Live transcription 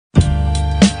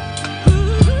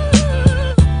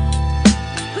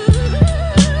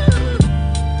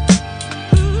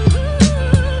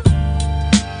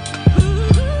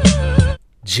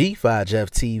G5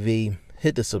 Jeff TV.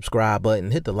 Hit the subscribe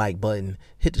button, hit the like button,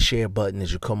 hit the share button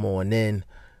as you come on in.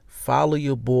 Follow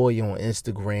your boy on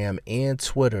Instagram and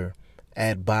Twitter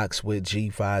at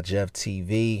BoxingFirst Jeff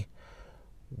TV.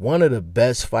 One of the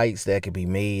best fights that could be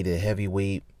made at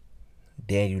heavyweight.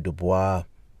 Daniel Dubois,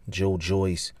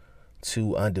 Joyce,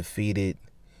 two undefeated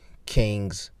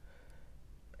kings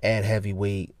at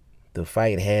heavyweight. The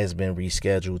fight has been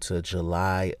rescheduled to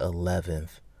July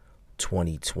 11th,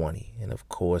 2020. And of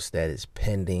course, that is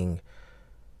pending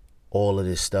all of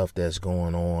this stuff that's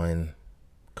going on,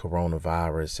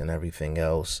 coronavirus and everything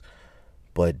else.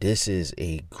 But this is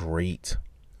a great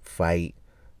fight.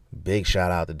 Big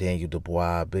shout out to Daniel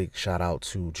Dubois. Big shout out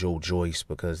to Joyce,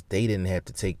 because they didn't have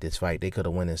to take this fight. They could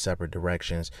have went in separate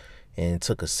directions and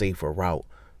took a safer route.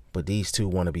 But these two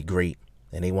want to be great,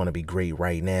 and they want to be great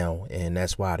right now, and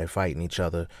that's why they're fighting each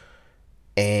other.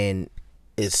 And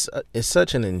it's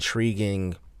such an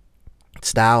intriguing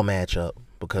style matchup,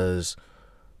 because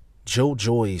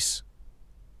Joyce,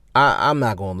 I'm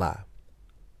not gonna lie,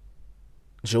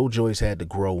 Joyce had to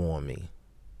grow on me.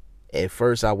 At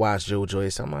first I watched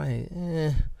Joyce, I'm like,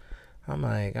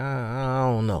 I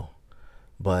don't know.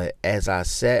 But as I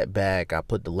sat back, I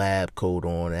put the lab coat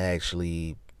on and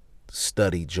actually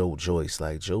studied Joyce.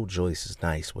 Like, Joyce is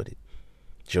nice with it.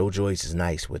 Joyce is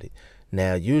nice with it.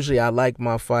 Now, usually I like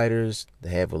my fighters to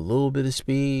have a little bit of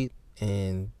speed,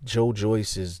 and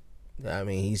Joyce is, I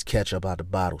mean, he's catch up out the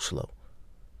bottle slow.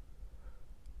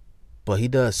 But he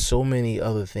does so many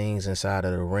other things inside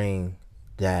of the ring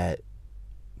that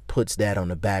puts that on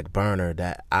the back burner,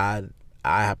 that I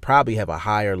probably have a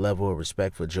higher level of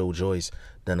respect for Joyce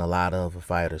than a lot of other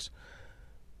fighters.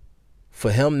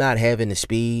 For him not having the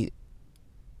speed,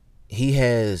 he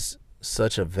has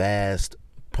such a vast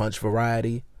punch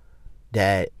variety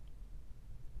that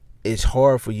it's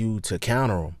hard for you to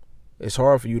counter him. It's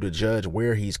hard for you to judge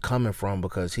where he's coming from,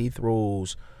 because he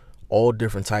throws all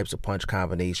different types of punch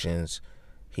combinations.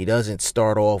 He doesn't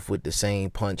start off with the same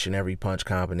punch in every punch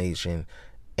combination,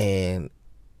 and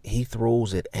he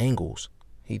throws at angles.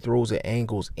 He throws at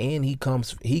angles, and he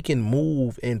can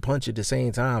move and punch at the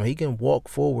same time. He can walk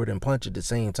forward and punch at the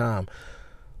same time.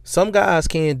 Some guys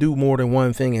can't do more than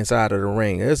one thing inside of the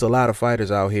ring. There's a lot of fighters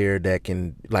out here that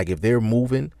can, like, if they're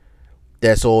moving,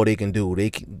 that's all they can do.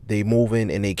 They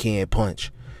moving and they can't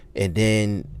punch. And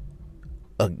then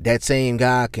that same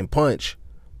guy can punch,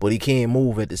 but he can't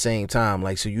move at the same time.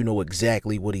 Like, so you know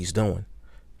exactly what he's doing,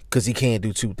 because he can't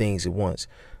do two things at once.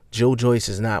 Joyce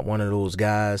is not one of those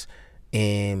guys,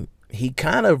 and he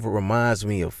kind of reminds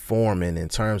me of Foreman in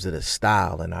terms of the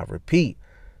style. And I repeat,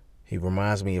 he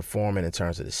reminds me of Foreman in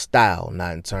terms of the style,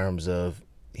 not in terms of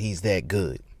he's that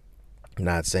good. I'm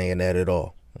not saying that at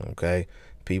all, okay?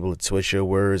 People twist your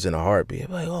words in a heartbeat.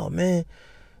 Like, oh, man,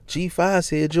 G5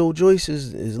 said Joyce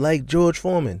is like George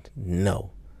Foreman.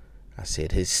 No. I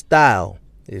said his style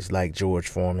is like George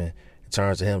Foreman in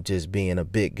terms of him just being a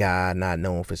big guy, not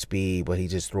known for speed, but he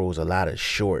just throws a lot of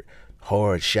short,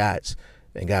 hard shots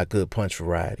and got good punch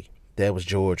variety. That was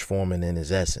George Foreman in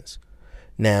his essence.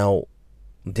 Now,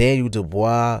 Daniel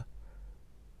Dubois,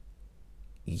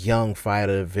 young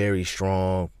fighter, very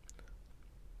strong,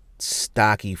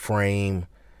 stocky frame,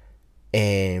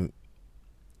 and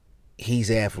he's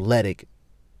athletic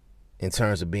in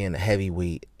terms of being a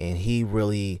heavyweight, and he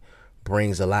really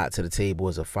brings a lot to the table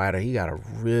as a fighter. He got a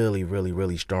really, really,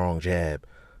 really strong jab.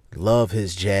 Love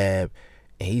his jab,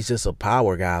 and he's just a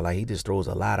power guy. Like, he just throws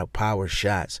a lot of power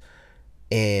shots.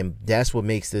 And that's what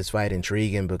makes this fight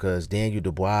intriguing, because Daniel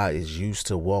Dubois is used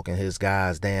to walking his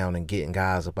guys down and getting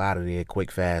guys up out of there quick,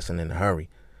 fast, and in a hurry.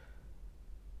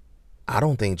 I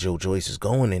don't think Joyce is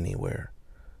going anywhere.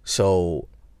 So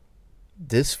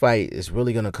this fight is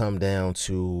really going to come down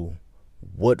to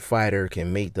what fighter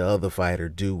can make the other fighter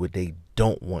do what they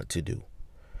don't want to do.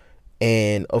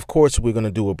 And of course, we're going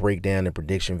to do a breakdown and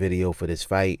prediction video for this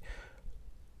fight.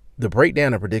 The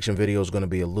breakdown and prediction video is going to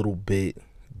be a little bit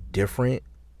different,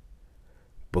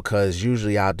 because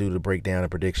usually I'll do the breakdown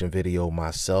and prediction video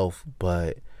myself,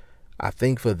 but I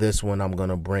think for this one I'm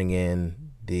gonna bring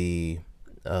in the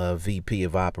VP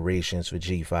of operations for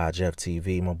G5 Jeff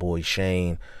TV, my boy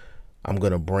Shane. I'm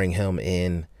gonna bring him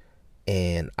in,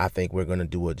 and I think we're gonna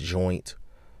do a joint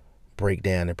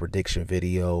breakdown and prediction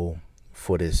video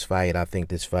for this fight. I think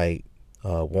this fight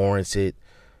warrants it.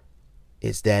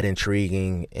 It's that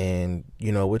intriguing, and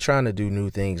you know, we're trying to do new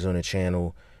things on the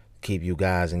channel, keep you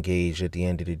guys engaged at the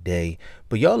end of the day.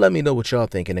 But y'all let me know what y'all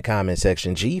think in the comment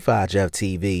section. G5 Jeff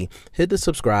TV, hit the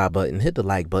subscribe button, hit the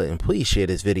like button. Please share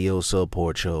this video,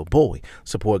 support your boy,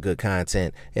 support good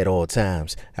content at all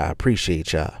times. I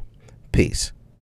appreciate y'all. Peace.